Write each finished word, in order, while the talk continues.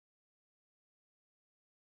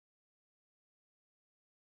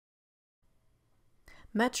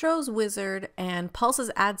Metro's Wizard and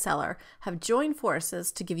Pulse's AdSeller have joined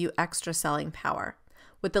forces to give you extra selling power.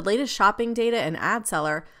 With the latest shopping data in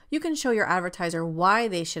AdSeller, you can show your advertiser why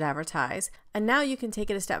they should advertise, and now you can take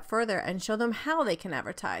it a step further and show them how they can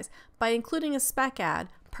advertise by including a spec ad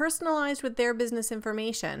personalized with their business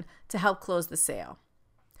information to help close the sale.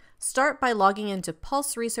 Start by logging into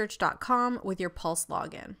pulseresearch.com with your Pulse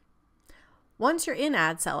login. Once you're in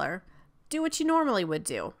AdSeller, do what you normally would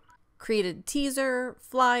do. Create a teaser,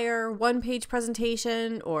 flyer, one-page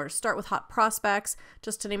presentation, or start with hot prospects,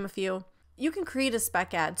 just to name a few. You can create a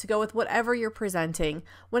spec ad to go with whatever you're presenting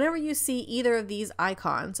whenever you see either of these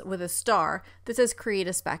icons with a star that says create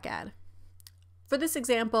a spec ad. For this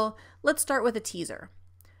example, let's start with a teaser.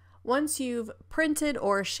 Once you've printed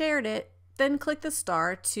or shared it, then click the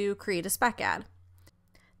star to create a spec ad.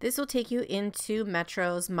 This will take you into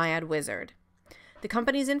Metro's My Ad Wizard. The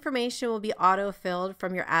company's information will be auto-filled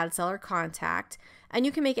from your AdSeller contact, and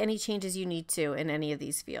you can make any changes you need to in any of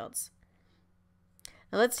these fields.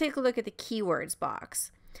 Now let's take a look at the keywords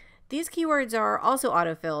box. These keywords are also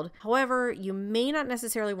auto-filled. However, you may not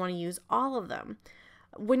necessarily want to use all of them.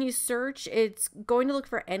 When you search, it's going to look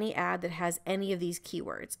for any ad that has any of these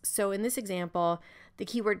keywords. So in this example, the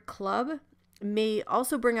keyword club may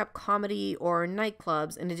also bring up comedy or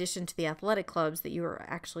nightclubs in addition to the athletic clubs that you are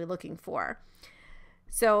actually looking for.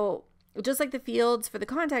 So just like the fields for the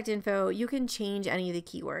contact info, you can change any of the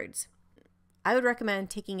keywords. I would recommend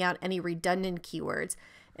taking out any redundant keywords.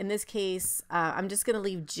 In this case, I'm just going to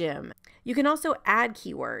leave gym. You can also add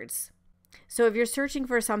keywords. So if you're searching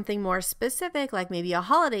for something more specific, like maybe a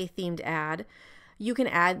holiday themed ad, you can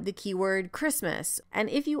add the keyword Christmas. And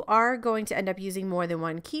if you are going to end up using more than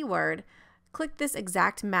one keyword, click this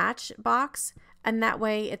exact match box, and that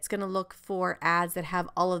way it's going to look for ads that have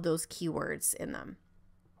all of those keywords in them.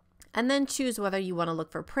 And then choose whether you want to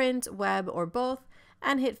look for print, web, or both,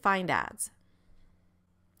 and hit Find Ads.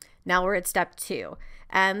 Now we're at step 2,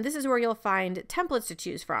 and this is where you'll find templates to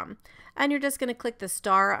choose from. And you're just going to click the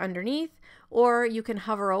star underneath, or you can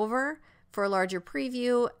hover over for a larger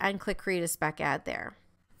preview and click Create a Spec Ad there.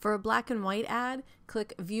 For a black and white ad,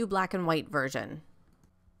 click View Black and White Version.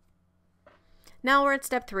 Now we're at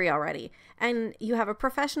step 3 already, and you have a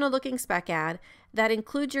professional looking spec ad that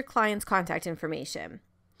includes your client's contact information.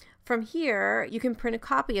 From here, you can print a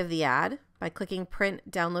copy of the ad by clicking Print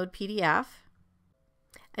Download PDF.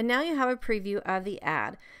 And now you have a preview of the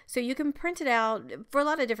ad. So you can print it out for a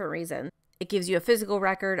lot of different reasons. It gives you a physical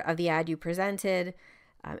record of the ad you presented.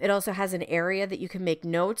 It also has an area that you can make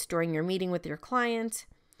notes during your meeting with your client.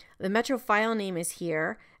 The Metro file name is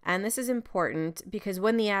here, and this is important because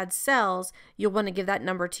when the ad sells, you'll want to give that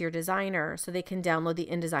number to your designer so they can download the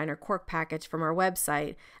InDesigner Quark package from our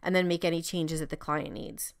website and then make any changes that the client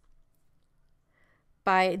needs.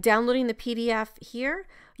 By downloading the PDF here,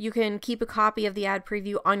 you can keep a copy of the ad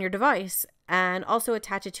preview on your device and also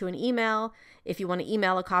attach it to an email if you want to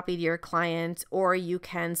email a copy to your client, or you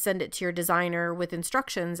can send it to your designer with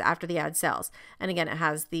instructions after the ad sells. And again, it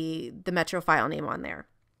has the Metro file name on there.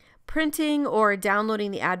 Printing or downloading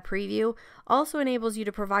the ad preview also enables you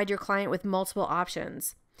to provide your client with multiple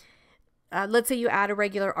options. Let's say you add a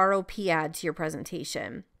regular ROP ad to your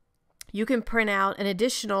presentation. You can print out an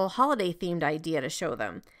additional holiday themed idea to show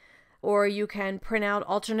them, or you can print out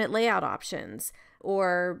alternate layout options,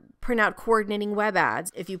 or print out coordinating web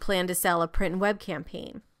ads if you plan to sell a print and web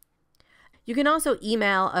campaign. You can also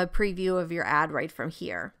email a preview of your ad right from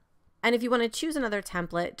here. And if you want to choose another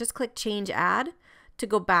template, just click Change Ad to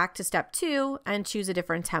go back to step 2 and choose a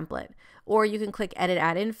different template. Or you can click Edit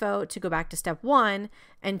Ad Info to go back to step 1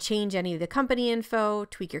 and change any of the company info,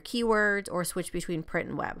 tweak your keywords, or switch between print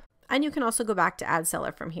and web. And you can also go back to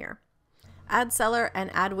AdSeller from here. AdSeller and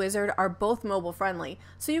Ad Wizard are both mobile friendly,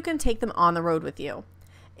 so you can take them on the road with you.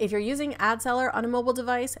 If you're using AdSeller on a mobile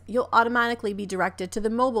device, you'll automatically be directed to the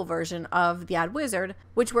mobile version of the Ad Wizard,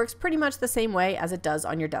 which works pretty much the same way as it does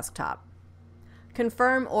on your desktop.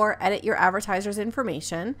 Confirm or edit your advertiser's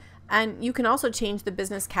information, and you can also change the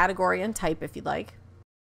business category and type if you'd like.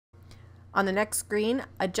 On the next screen,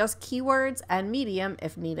 adjust keywords and medium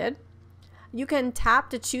if needed. You can tap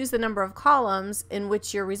to choose the number of columns in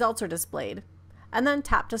which your results are displayed, and then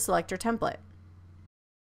tap to select your template.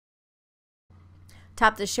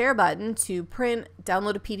 Tap the Share button to print,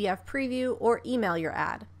 download a PDF preview, or email your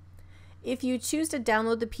ad. If you choose to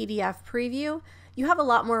download the PDF preview, you have a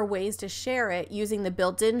lot more ways to share it using the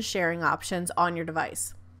built-in sharing options on your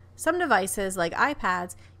device. Some devices, like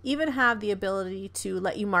iPads, even have the ability to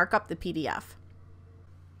let you mark up the PDF.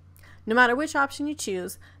 No matter which option you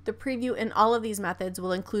choose, the preview in all of these methods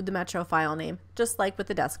will include the Metro file name, just like with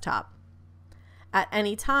the desktop. At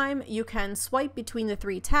any time, you can swipe between the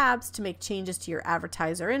 3 tabs to make changes to your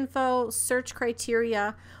advertiser info, search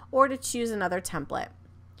criteria, or to choose another template.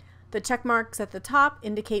 The check marks at the top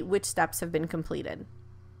indicate which steps have been completed.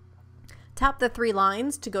 Tap the 3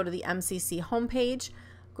 lines to go to the MCC homepage,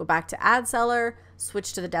 go back to AdSeller,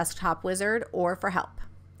 switch to the desktop wizard, or for help.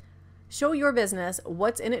 Show your business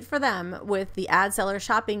what's in it for them with the AdSeller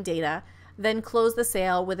shopping data, then close the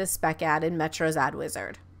sale with a spec ad in Metro's Ad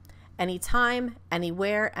Wizard. Anytime,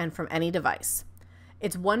 anywhere, and from any device.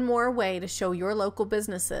 It's one more way to show your local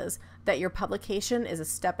businesses that your publication is a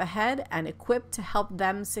step ahead and equipped to help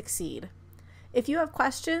them succeed. If you have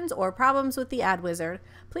questions or problems with the Ad Wizard,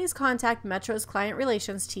 please contact Metro's Client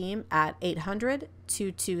Relations team at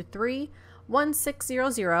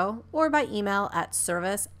 800-223-1600 or by email at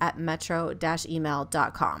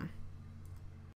service@metro-email.com.